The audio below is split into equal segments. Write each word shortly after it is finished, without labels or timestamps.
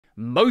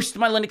Most of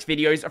my Linux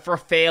videos are for a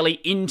fairly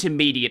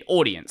intermediate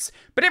audience,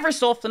 but every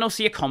so often I'll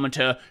see a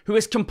commenter who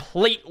is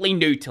completely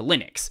new to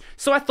Linux.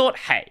 So I thought,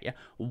 hey,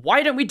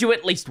 why don't we do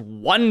at least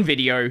one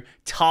video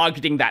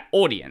targeting that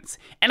audience?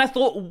 And I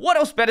thought, what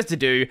else better to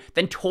do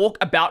than talk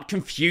about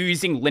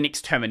confusing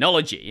Linux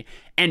terminology?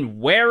 And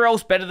where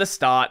else better to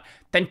start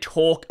than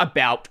talk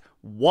about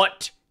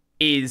what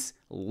is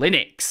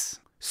Linux?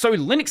 So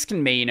Linux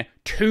can mean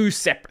two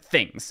separate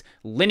things,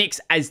 Linux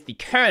as the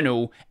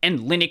kernel and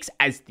Linux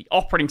as the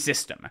operating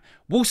system.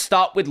 We'll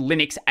start with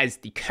Linux as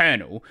the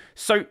kernel.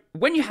 So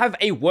when you have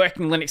a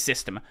working Linux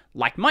system,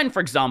 like mine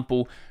for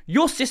example,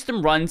 your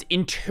system runs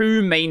in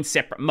two main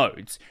separate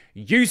modes,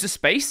 user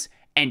space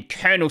and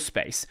kernel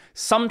space.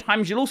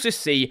 Sometimes you'll also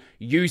see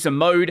user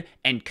mode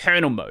and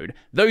kernel mode.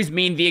 Those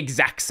mean the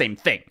exact same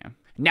thing.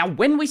 Now,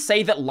 when we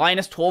say that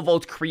Linus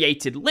Torvalds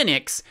created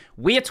Linux,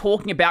 we are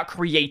talking about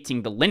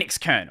creating the Linux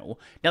kernel.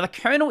 Now, the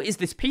kernel is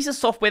this piece of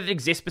software that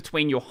exists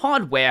between your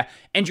hardware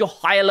and your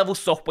higher level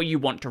software you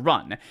want to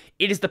run.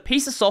 It is the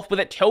piece of software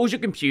that tells your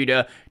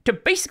computer to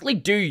basically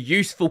do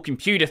useful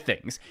computer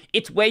things.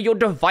 It's where your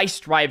device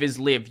drivers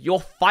live, your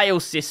file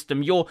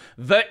system, your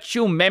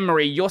virtual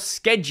memory, your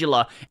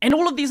scheduler, and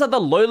all of these other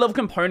low-level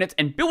components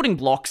and building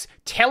blocks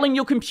telling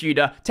your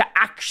computer to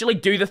actually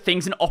do the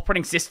things an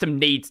operating system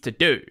needs to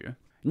do.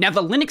 Now,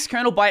 the Linux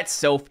kernel by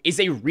itself is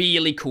a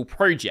really cool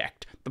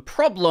project. The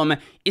problem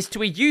is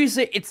to a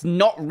user, it's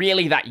not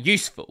really that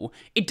useful.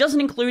 It doesn't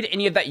include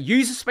any of that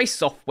user space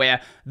software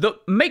that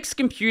makes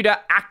computer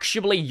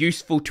actually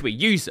useful to a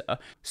user.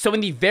 So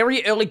in the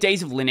very early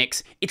days of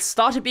Linux, it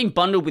started being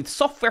bundled with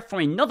software from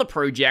another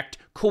project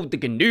called the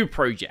GNU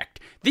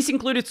project. This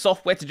included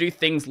software to do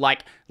things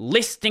like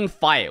listing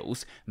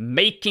files,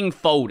 making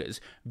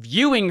folders,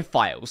 viewing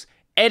files,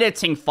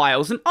 editing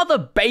files, and other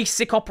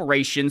basic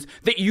operations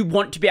that you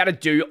want to be able to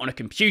do on a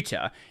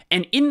computer.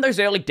 And in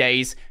those early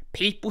days,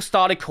 people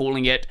started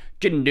calling it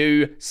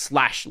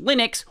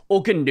GNU/Linux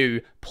or GNU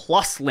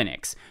plus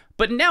Linux.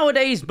 But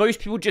nowadays, most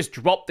people just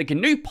drop the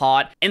GNU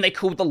part and they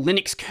call the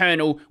Linux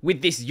kernel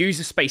with this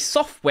user space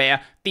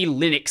software the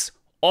Linux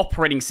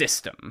operating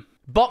system.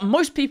 But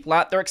most people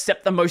out there,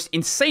 except the most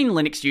insane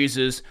Linux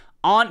users,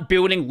 aren't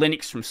building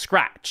Linux from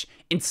scratch.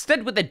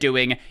 Instead, what they're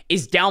doing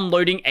is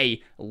downloading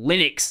a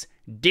Linux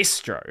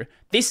distro.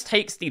 This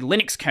takes the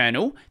Linux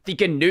kernel, the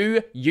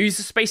GNU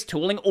user space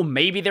tooling, or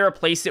maybe they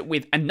replace it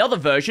with another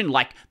version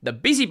like the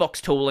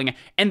BusyBox tooling,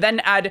 and then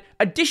add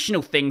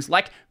additional things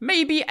like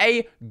maybe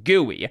a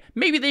GUI,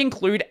 maybe they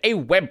include a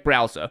web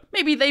browser,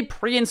 maybe they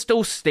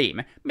pre-install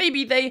Steam,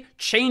 maybe they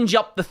change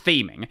up the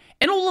theming,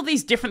 and all of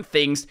these different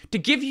things to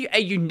give you a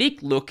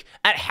unique look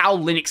at how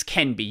Linux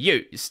can be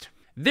used.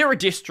 There are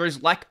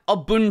distros like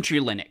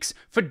Ubuntu Linux,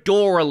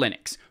 Fedora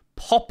Linux,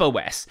 Pop!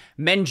 OS,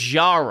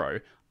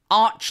 Manjaro,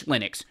 Arch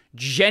Linux,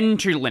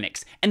 Gentoo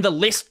Linux, and the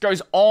list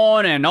goes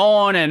on and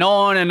on and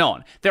on and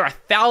on. There are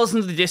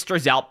thousands of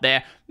distros out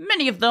there.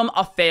 Many of them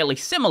are fairly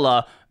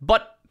similar,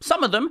 but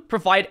some of them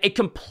provide a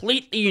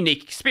completely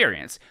unique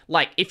experience.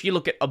 Like, if you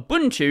look at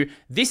Ubuntu,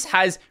 this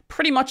has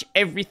pretty much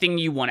everything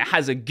you want. It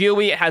has a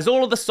GUI, it has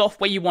all of the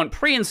software you want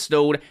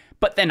pre-installed,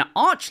 but then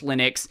Arch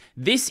Linux,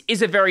 this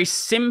is a very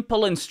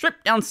simple and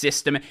stripped down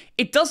system.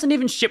 It doesn't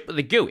even ship with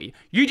a GUI.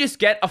 You just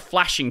get a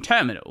flashing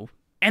terminal.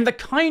 And the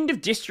kind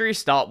of distro you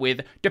start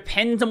with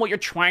depends on what you're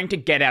trying to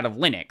get out of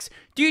Linux.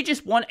 Do you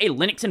just want a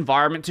Linux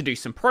environment to do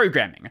some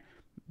programming?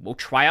 We'll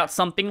try out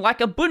something like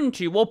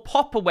Ubuntu or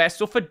Pop!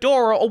 OS or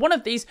Fedora or one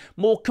of these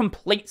more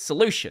complete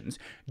solutions.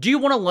 Do you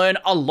want to learn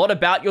a lot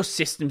about your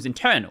system's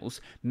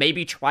internals?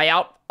 Maybe try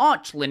out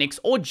Arch Linux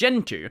or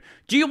Gentoo.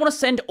 Do you want to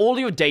send all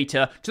your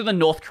data to the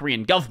North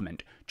Korean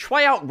government?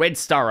 Try out Red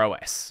Star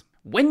OS.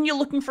 When you're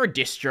looking for a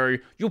distro,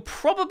 you'll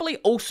probably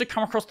also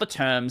come across the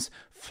terms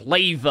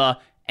flavor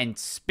and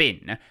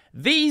spin.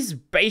 These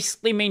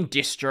basically mean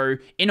distro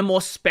in a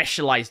more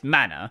specialized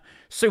manner.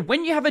 So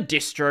when you have a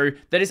distro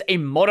that is a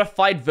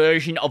modified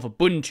version of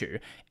Ubuntu,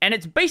 and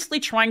it's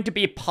basically trying to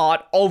be a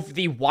part of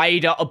the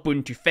wider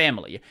Ubuntu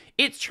family,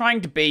 it's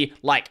trying to be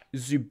like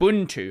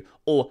Xubuntu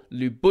or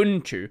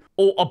Lubuntu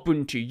or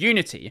Ubuntu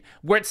Unity,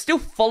 where it's still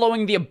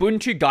following the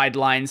Ubuntu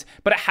guidelines,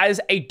 but it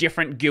has a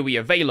different GUI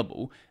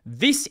available.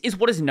 This is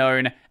what is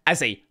known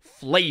as a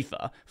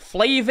flavor.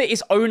 Flavor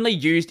is only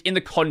used in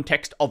the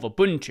context of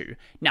Ubuntu.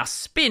 Now,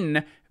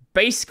 spin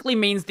basically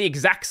means the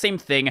exact same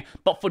thing,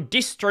 but for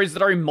distros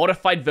that are a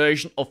modified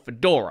version of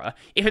Fedora.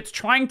 If it's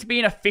trying to be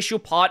an official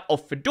part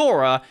of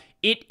Fedora,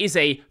 it is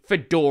a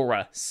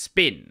Fedora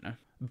spin.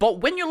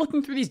 But when you're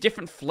looking through these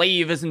different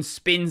flavors and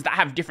spins that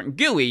have different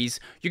GUIs,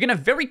 you're going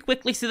to very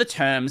quickly see the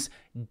terms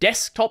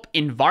desktop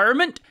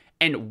environment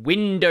and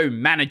window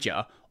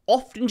manager,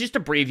 often just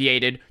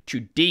abbreviated to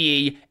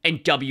DE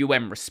and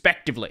WM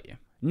respectively.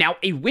 Now,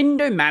 a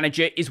window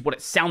manager is what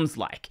it sounds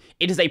like.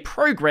 It is a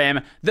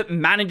program that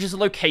manages the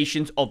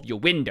locations of your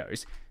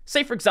windows.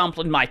 Say, for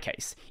example, in my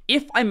case,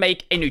 if I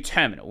make a new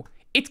terminal,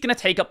 it's going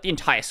to take up the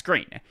entire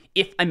screen.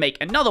 If I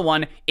make another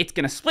one, it's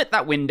going to split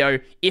that window.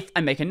 If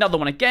I make another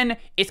one again,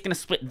 it's going to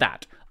split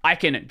that. I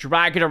can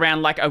drag it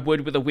around like I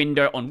would with a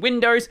window on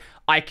Windows.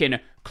 I can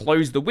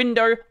close the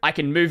window. I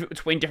can move it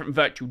between different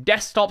virtual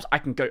desktops. I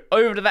can go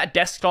over to that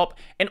desktop.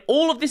 And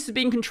all of this is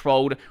being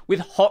controlled with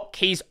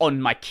hotkeys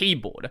on my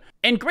keyboard.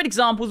 And great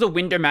examples of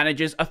window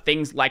managers are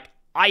things like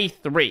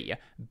i3,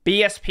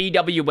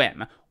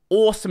 BSPWM,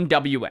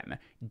 AwesomeWM,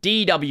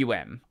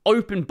 DWM,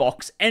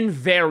 OpenBox, and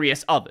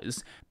various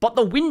others. But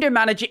the window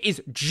manager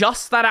is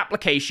just that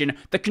application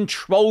that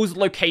controls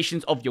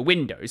locations of your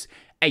windows.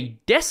 A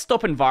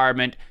desktop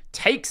environment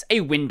takes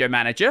a window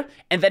manager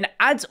and then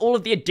adds all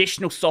of the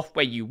additional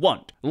software you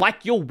want,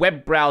 like your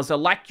web browser,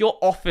 like your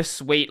Office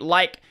suite,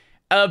 like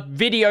a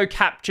video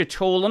capture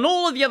tool, and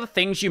all of the other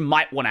things you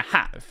might want to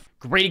have.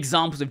 Great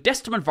examples of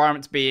desktop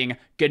environments being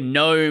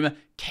GNOME,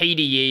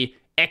 KDE,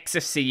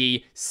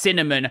 XFCE,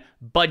 Cinnamon,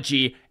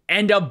 Budgie,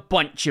 and a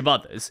bunch of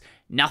others.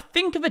 Now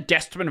think of a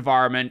desktop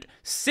environment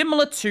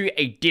similar to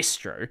a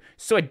distro.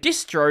 So a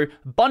distro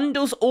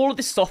bundles all of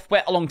this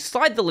software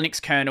alongside the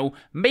Linux kernel,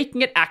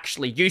 making it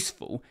actually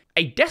useful.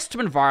 A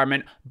desktop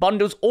environment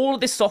bundles all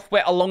of this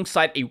software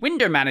alongside a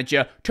window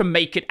manager to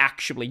make it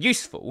actually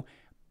useful.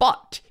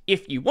 But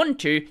if you want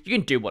to, you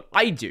can do what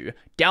I do.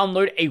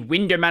 Download a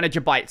window manager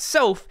by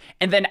itself,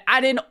 and then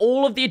add in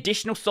all of the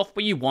additional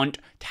software you want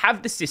to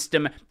have the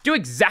system do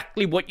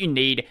exactly what you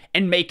need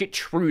and make it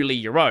truly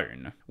your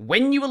own.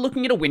 When you are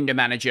looking at a window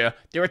manager,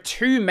 there are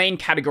two main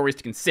categories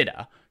to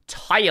consider: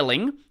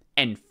 tiling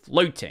and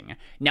floating.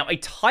 Now, a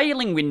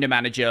tiling window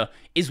manager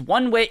is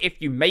one where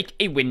if you make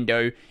a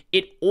window,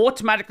 it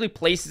automatically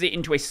places it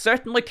into a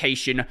certain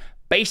location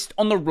based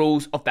on the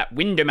rules of that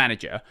window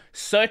manager.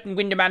 Certain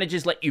window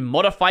managers let you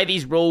modify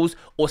these rules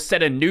or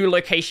set a new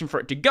location for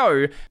it to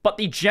go, but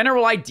the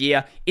general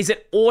idea is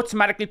it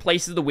automatically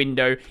places the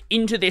window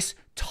into this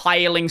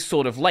tiling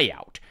sort of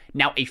layout.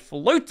 Now, a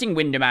floating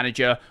window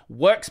manager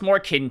works more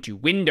akin to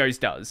Windows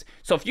does.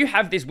 So if you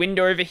have this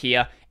window over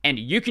here and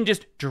you can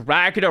just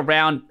drag it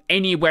around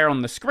anywhere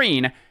on the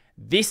screen,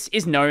 this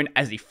is known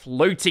as a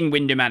floating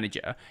window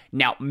manager.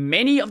 Now,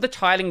 many of the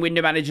tiling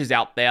window managers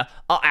out there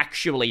are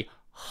actually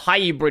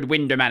hybrid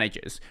window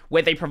managers,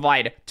 where they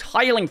provide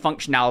tiling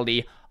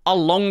functionality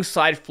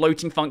alongside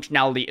floating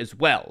functionality as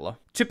well.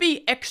 To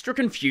be extra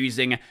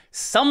confusing,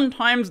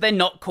 sometimes they're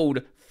not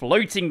called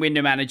floating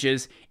window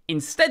managers,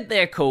 instead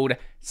they're called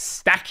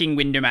stacking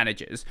window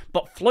managers,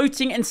 but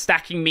floating and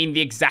stacking mean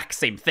the exact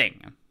same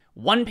thing.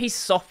 One piece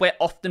of software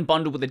often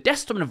bundled with a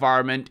desktop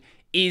environment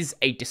is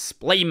a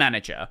display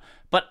manager.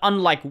 But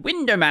unlike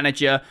window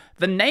manager,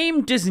 the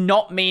name does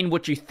not mean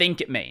what you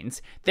think it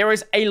means. There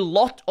is a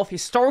lot of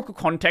historical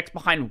context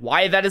behind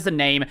why that is a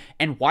name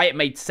and why it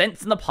made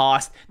sense in the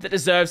past that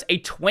deserves a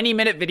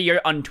 20-minute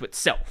video unto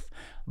itself.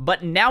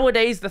 But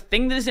nowadays, the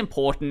thing that is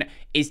important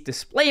is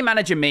display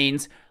manager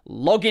means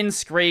login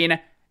screen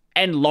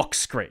and lock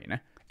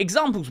screen.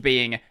 Examples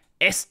being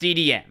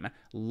SDDM,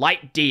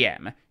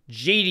 LightDM,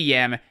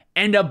 GDM,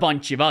 and a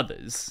bunch of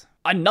others.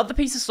 Another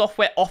piece of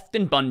software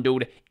often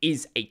bundled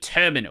is a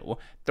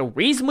terminal. The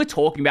reason we're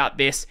talking about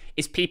this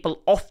is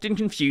people often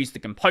confuse the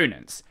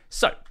components.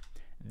 So,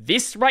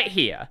 this right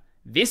here,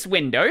 this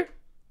window,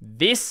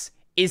 this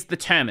is the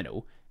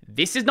terminal.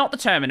 This is not the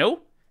terminal.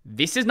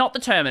 This is not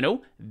the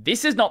terminal.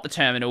 This is not the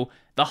terminal.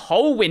 The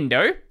whole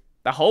window,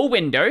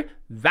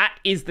 that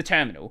is the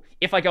terminal.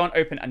 If I go and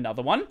open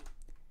another one,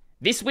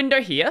 this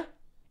window here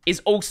is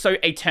also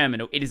a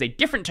terminal. It is a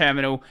different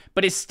terminal,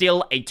 but is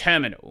still a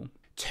terminal.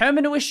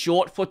 Terminal is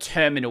short for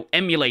terminal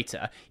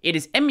emulator. It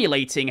is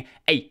emulating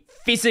a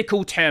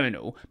physical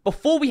terminal.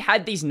 Before we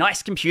had these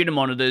nice computer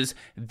monitors,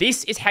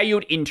 this is how you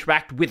would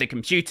interact with a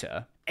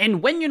computer.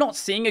 And when you're not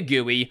seeing a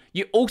GUI,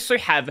 you also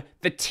have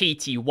the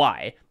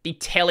TTY, the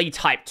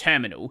teletype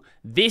terminal.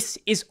 This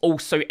is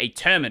also a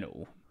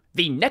terminal.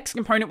 The next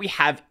component we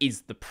have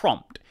is the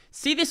prompt.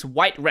 See this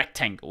white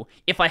rectangle?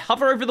 If I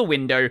hover over the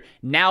window,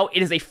 now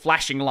it is a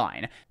flashing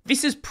line.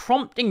 This is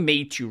prompting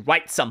me to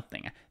write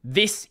something.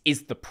 This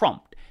is the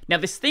prompt. Now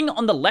this thing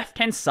on the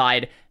left-hand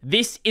side,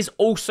 this is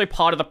also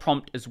part of the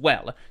prompt as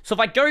well. So if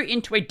I go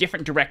into a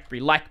different directory,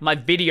 like my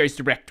videos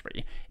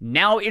directory,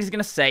 now it is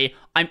going to say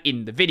I'm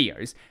in the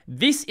videos.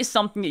 This is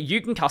something that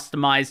you can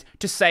customize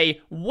to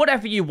say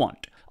whatever you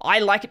want. I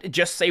like it to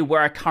just say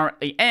where I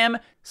currently am.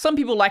 Some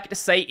people like it to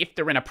say if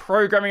they're in a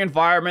programming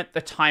environment,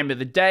 the time of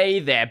the day,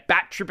 their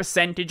battery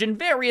percentage, and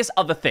various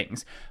other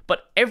things.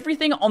 But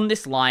everything on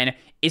this line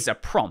is a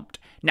prompt.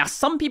 Now,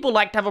 some people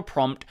like to have a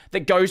prompt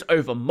that goes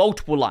over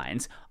multiple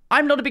lines.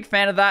 I'm not a big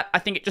fan of that. I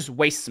think it just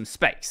wastes some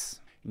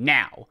space.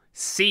 Now,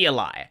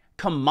 CLI,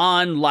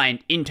 command line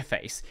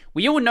interface.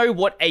 We all know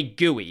what a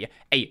GUI,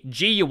 a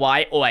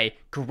GUI, or a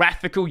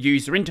graphical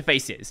user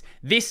interface is.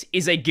 This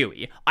is a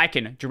GUI. I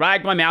can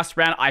drag my mouse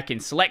around, I can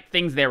select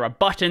things, there are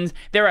buttons,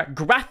 there are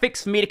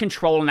graphics for me to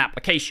control an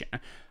application.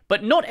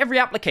 But not every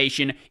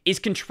application is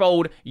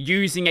controlled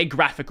using a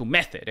graphical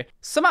method.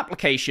 Some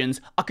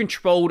applications are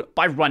controlled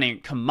by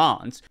running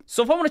commands.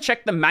 So if I want to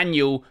check the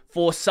manual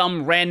for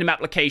some random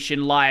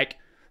application like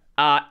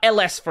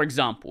ls, for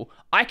example,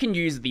 I can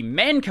use the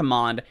man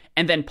command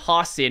and then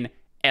pass in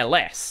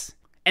ls.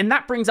 And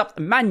that brings up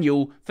the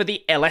manual for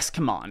the ls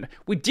command.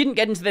 We didn't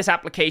get into this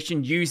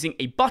application using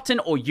a button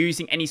or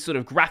using any sort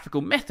of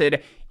graphical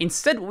method.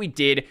 Instead, what we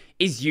did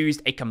is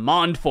used a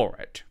command for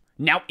it.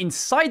 Now,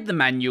 inside the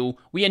manual,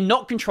 we are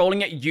not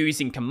controlling it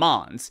using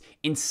commands.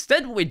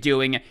 Instead, what we're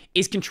doing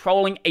is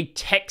controlling a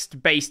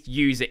text-based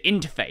user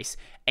interface,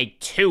 a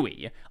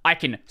TUI. I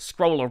can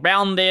scroll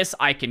around this,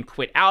 I can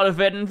quit out of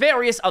it, and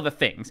various other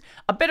things.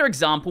 A better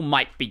example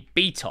might be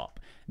BTOP.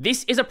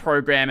 This is a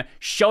program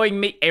showing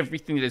me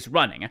everything that is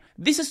running.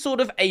 This is sort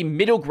of a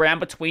middle ground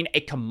between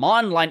a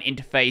command line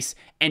interface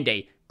and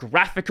a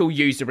graphical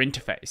user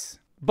interface.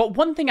 But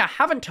one thing I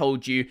haven't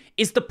told you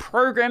is the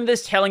program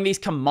that's telling these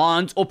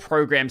commands or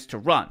programs to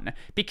run,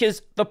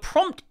 because the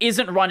prompt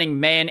isn't running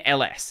man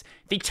ls.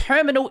 The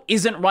terminal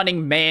isn't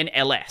running man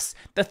ls.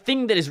 The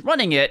thing that is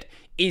running it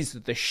is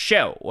the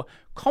shell.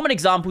 Common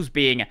examples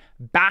being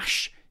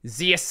bash,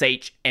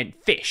 zsh, and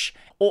fish.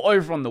 Or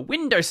over on the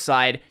Windows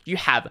side, you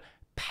have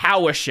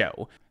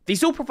PowerShell.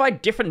 These all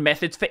provide different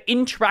methods for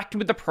interacting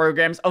with the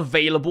programs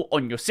available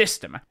on your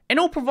system, and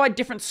all provide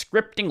different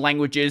scripting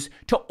languages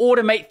to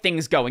automate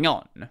things going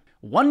on.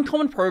 One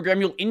common program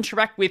you'll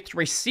interact with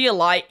through a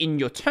CLI in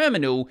your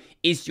terminal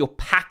is your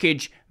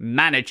package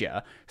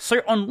manager.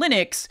 So on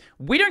Linux,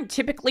 we don't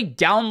typically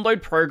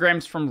download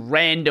programs from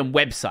random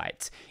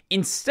websites.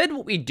 Instead,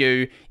 what we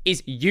do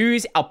is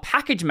use our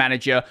package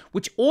manager,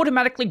 which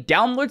automatically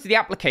downloads the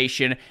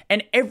application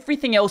and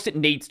everything else it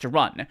needs to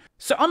run.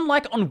 So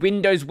unlike on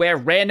Windows where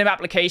random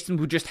applications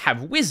will just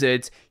have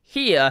wizards,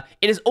 here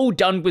it is all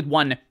done with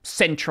one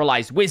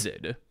centralized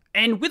wizard.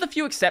 And with a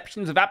few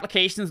exceptions of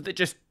applications that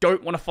just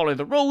don't want to follow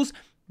the rules,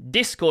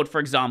 Discord, for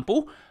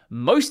example,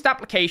 most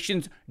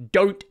applications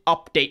don't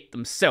update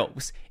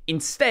themselves.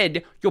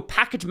 Instead, your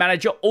package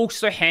manager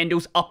also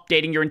handles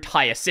updating your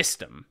entire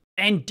system.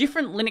 And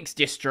different Linux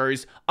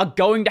distros are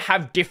going to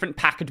have different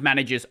package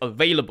managers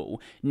available.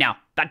 Now,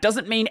 that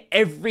doesn't mean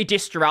every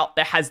distro out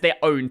there has their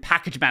own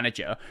package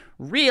manager.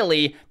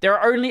 Really, there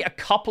are only a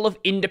couple of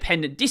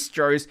independent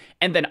distros,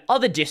 and then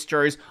other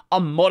distros are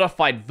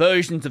modified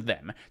versions of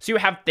them. So you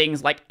have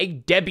things like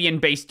a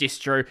Debian-based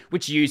distro,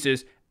 which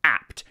uses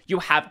apt. You'll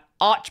have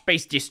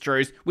Arch-based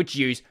distros, which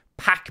use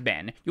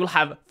pacman. You'll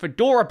have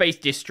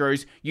Fedora-based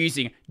distros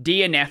using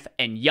DNF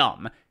and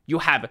Yum.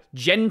 You'll have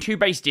Gen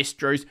 2-based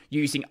distros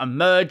using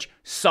Emerge,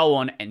 so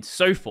on and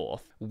so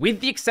forth.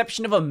 With the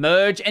exception of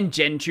Emerge and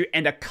Gen 2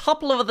 and a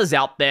couple of others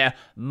out there,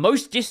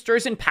 most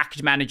distros and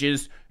package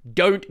managers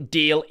don't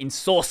deal in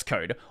source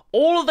code.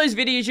 All of those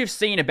videos you've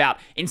seen about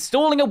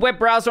installing a web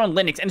browser on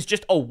Linux and it's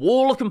just a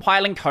wall of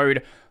compiling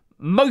code,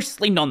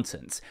 mostly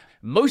nonsense.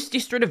 Most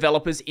distro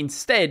developers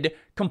instead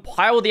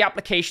compile the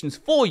applications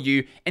for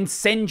you and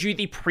send you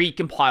the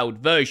pre-compiled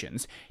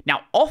versions.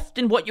 Now,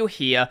 often what you'll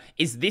hear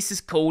is this is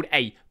called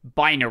a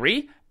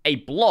binary, a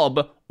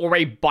blob, or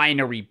a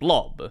binary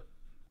blob.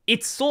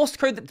 It's source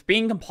code that's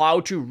being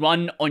compiled to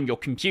run on your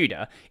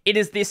computer. It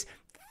is this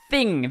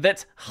thing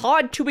that's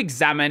hard to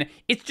examine.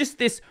 It's just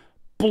this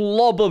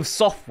blob of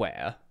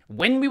software.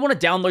 When we want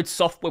to download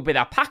software with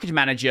our package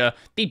manager,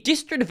 the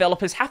distro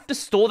developers have to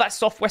store that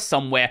software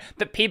somewhere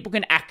that people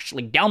can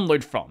actually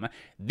download from.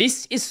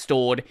 This is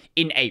stored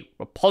in a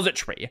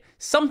repository,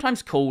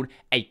 sometimes called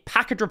a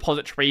package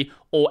repository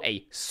or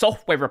a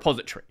software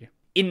repository.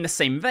 In the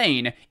same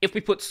vein, if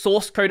we put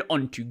source code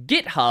onto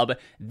GitHub,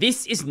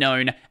 this is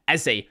known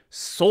as a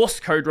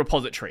source code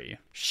repository.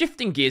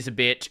 Shifting gears a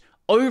bit,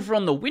 over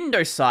on the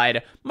Windows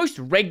side, most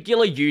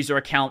regular user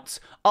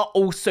accounts are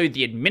also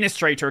the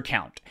administrator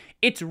account.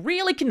 It's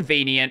really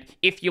convenient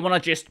if you want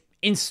to just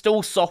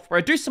install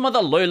software, do some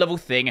other low-level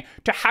thing,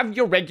 to have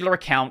your regular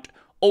account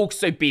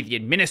also be the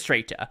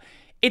administrator.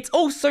 It's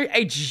also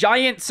a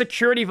giant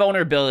security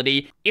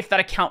vulnerability. If that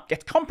account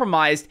gets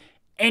compromised,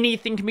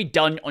 anything can be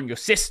done on your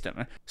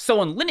system. So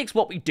on Linux,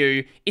 what we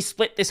do is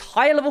split this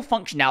higher level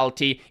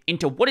functionality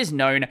into what is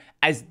known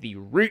as the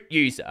root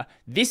user.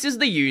 This is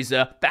the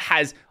user that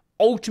has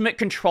ultimate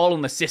control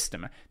on the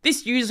system.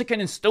 This user can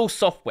install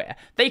software.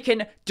 They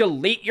can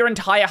delete your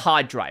entire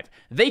hard drive.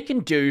 They can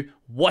do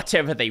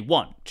whatever they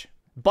want.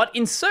 But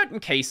in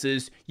certain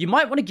cases, you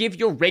might want to give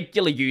your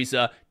regular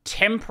user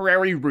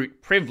temporary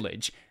root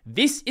privilege.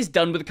 This is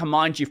done with a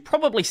command you've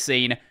probably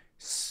seen,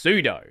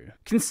 sudo.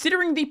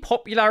 Considering the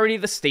popularity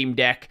of the Steam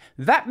Deck,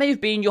 that may have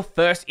been your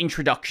first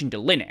introduction to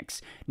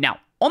Linux. Now,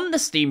 on the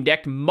Steam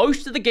Deck,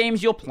 most of the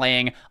games you're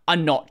playing are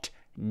not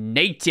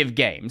native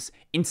games.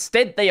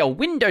 Instead, they are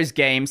Windows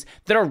games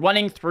that are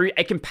running through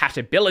a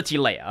compatibility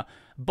layer.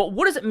 But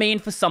what does it mean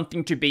for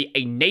something to be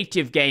a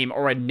native game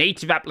or a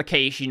native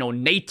application or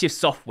native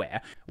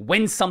software?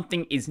 When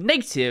something is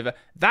native,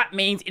 that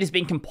means it is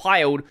being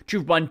compiled to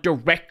run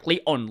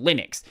directly on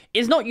Linux. It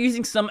is not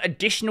using some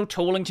additional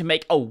tooling to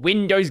make a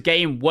Windows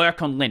game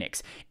work on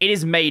Linux. It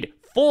is made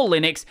for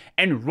Linux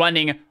and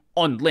running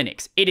on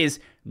Linux. It is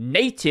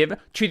native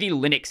to the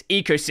Linux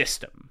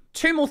ecosystem.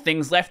 Two more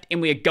things left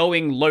and we are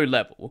going low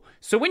level.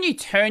 So when you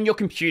turn your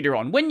computer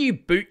on, when you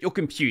boot your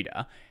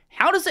computer,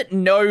 How does it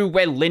know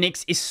where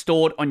Linux is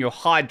stored on your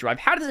hard drive?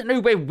 How does it know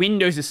where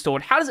Windows is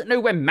stored? How does it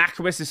know where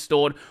macOS is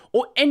stored?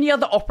 Or any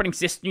other operating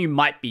system you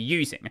might be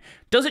using?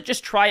 Does it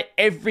just try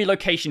every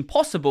location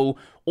possible?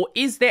 Or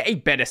is there a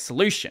better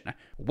solution?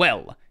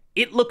 Well,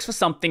 it looks for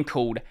something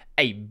called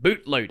a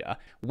bootloader.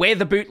 Where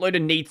the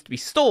bootloader needs to be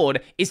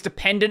stored is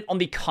dependent on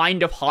the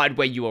kind of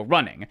hardware you are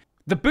running.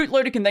 The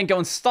bootloader can then go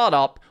and start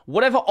up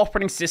whatever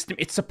operating system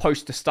it's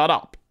supposed to start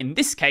up, in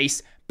this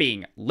case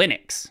being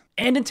Linux.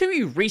 And until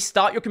you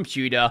restart your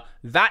computer,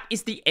 that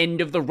is the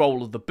end of the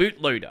role of the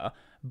bootloader.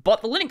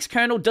 But the Linux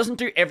kernel doesn't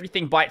do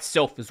everything by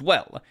itself as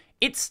well.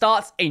 It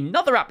starts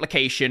another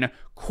application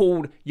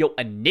called your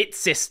Init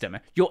System,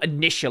 your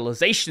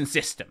initialization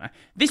system.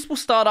 This will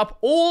start up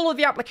all of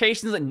the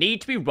applications that need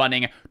to be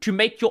running to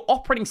make your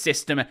operating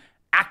system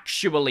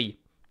actually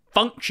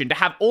function, to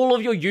have all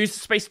of your user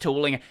space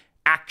tooling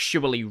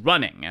actually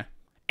running.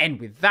 And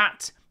with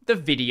that, the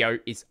video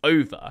is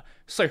over.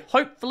 So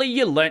hopefully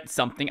you learnt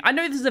something. I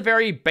know this is a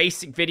very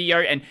basic video,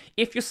 and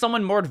if you're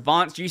someone more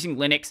advanced using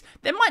Linux,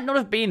 there might not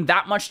have been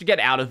that much to get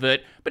out of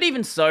it, but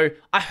even so,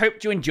 I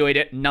hope you enjoyed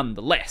it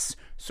nonetheless.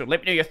 So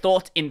let me know your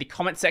thoughts in the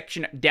comment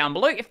section down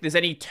below. If there's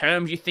any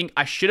terms you think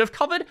I should have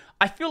covered,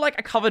 I feel like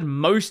I covered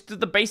most of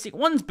the basic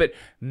ones, but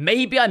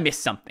maybe I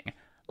missed something.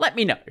 Let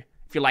me know.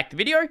 If you liked the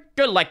video,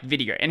 go to like the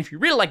video, and if you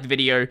really like the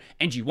video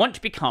and you want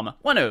to become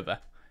one over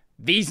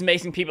these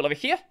amazing people over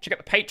here, check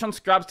out the Patreon,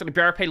 subscribe to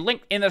the Pay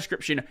link in the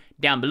description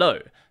down below.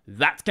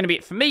 That's going to be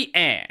it for me,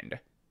 and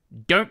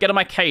don't get on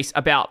my case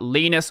about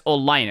Linus or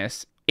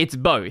Linus. It's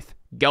both.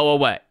 Go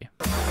away.